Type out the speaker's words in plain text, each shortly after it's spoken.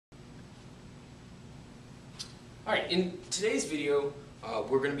Alright, in today's video,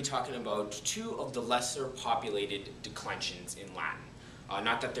 we're going to be talking about two of the lesser populated declensions in Latin.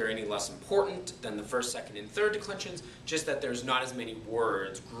 Not that they're any less important than the first, second, and third declensions, just that there's not as many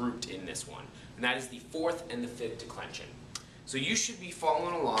words grouped in this one. And that is the fourth and the fifth declension. So you should be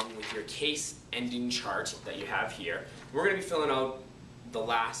following along with your case ending chart that you have here. We're going to be filling out the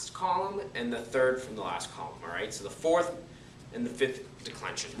last column and the third from the last column, alright? So the fourth and the fifth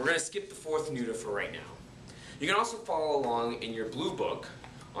declension. We're going to skip the fourth neuter for right now. You can also follow along in your blue book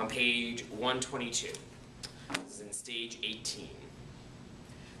on page 122. This is in stage 18.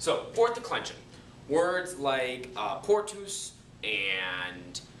 So, fourth declension. Words like portus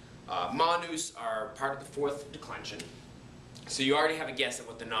and manus are part of the fourth declension. So you already have a guess at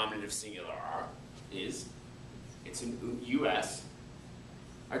what the nominative singular is. It's an US.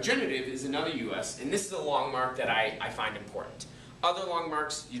 Our genitive is another US, and this is a long mark that I find important. Other long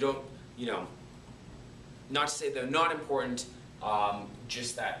marks, you don't, not to say they're not important,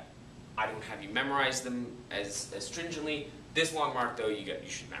 just that I don't have you memorize them as stringently. This long mark, though, you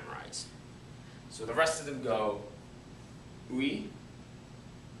should memorize. So the rest of them go ui,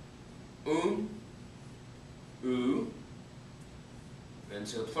 u, then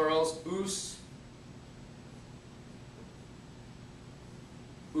to the plurals, us,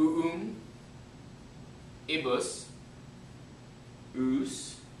 ibus,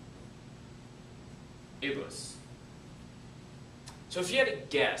 us, ibus. So if you had to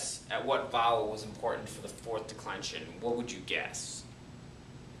guess at what vowel was important for the fourth declension, what would you guess?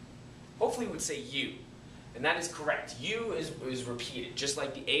 Hopefully you would say U. And that is correct. U is repeated. Just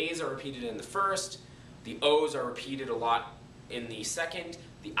like the A's are repeated in the first, the O's are repeated a lot in the second,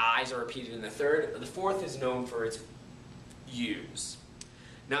 the I's are repeated in the third. The fourth is known for its U's.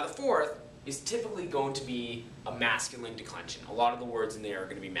 Now the fourth is typically going to be a masculine declension. A lot of the words in there are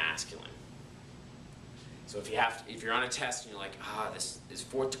going to be masculine. So if you're on a test and you're like, this is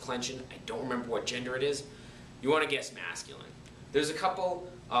fourth declension, I don't remember what gender it is, you want to guess masculine. There's a couple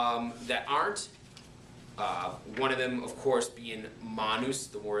that aren't. One of them, of course, being manus,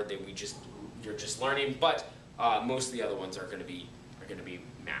 the word that you're just learning, but most of the other ones are going to be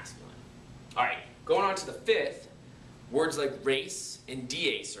masculine. All right, going on to the fifth, words like race and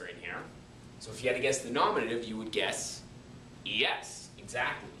dies are in here. So if you had to guess the nominative, you would guess es,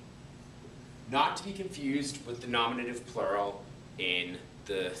 exactly. Not to be confused with the nominative plural in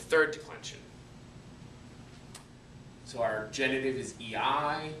the third declension. So our genitive is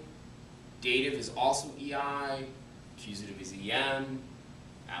ei, dative is also ei, accusative is em,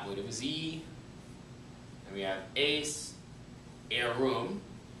 ablative is e, and we have ace, erum,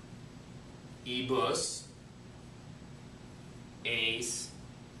 ebus, ace,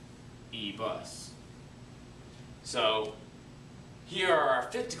 ebus. So here are our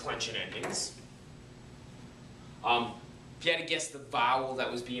fifth declension endings. If you had to guess the vowel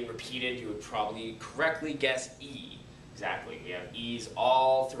that was being repeated, you would probably correctly guess E. Exactly. We have E's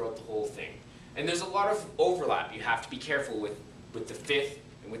all throughout the whole thing. And there's a lot of overlap. You have to be careful with the fifth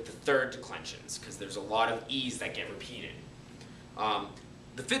and with the third declensions, because there's a lot of E's that get repeated.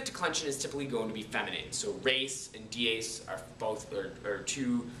 The fifth declension is typically going to be feminine. So race and dies are both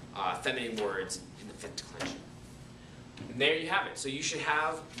two feminine words in the fifth declension. And there you have it. So you should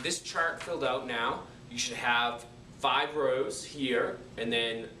have this chart filled out now. You should have 5 rows here and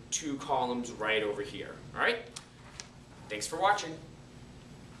then 2 columns right over here. All right? Thanks for watching.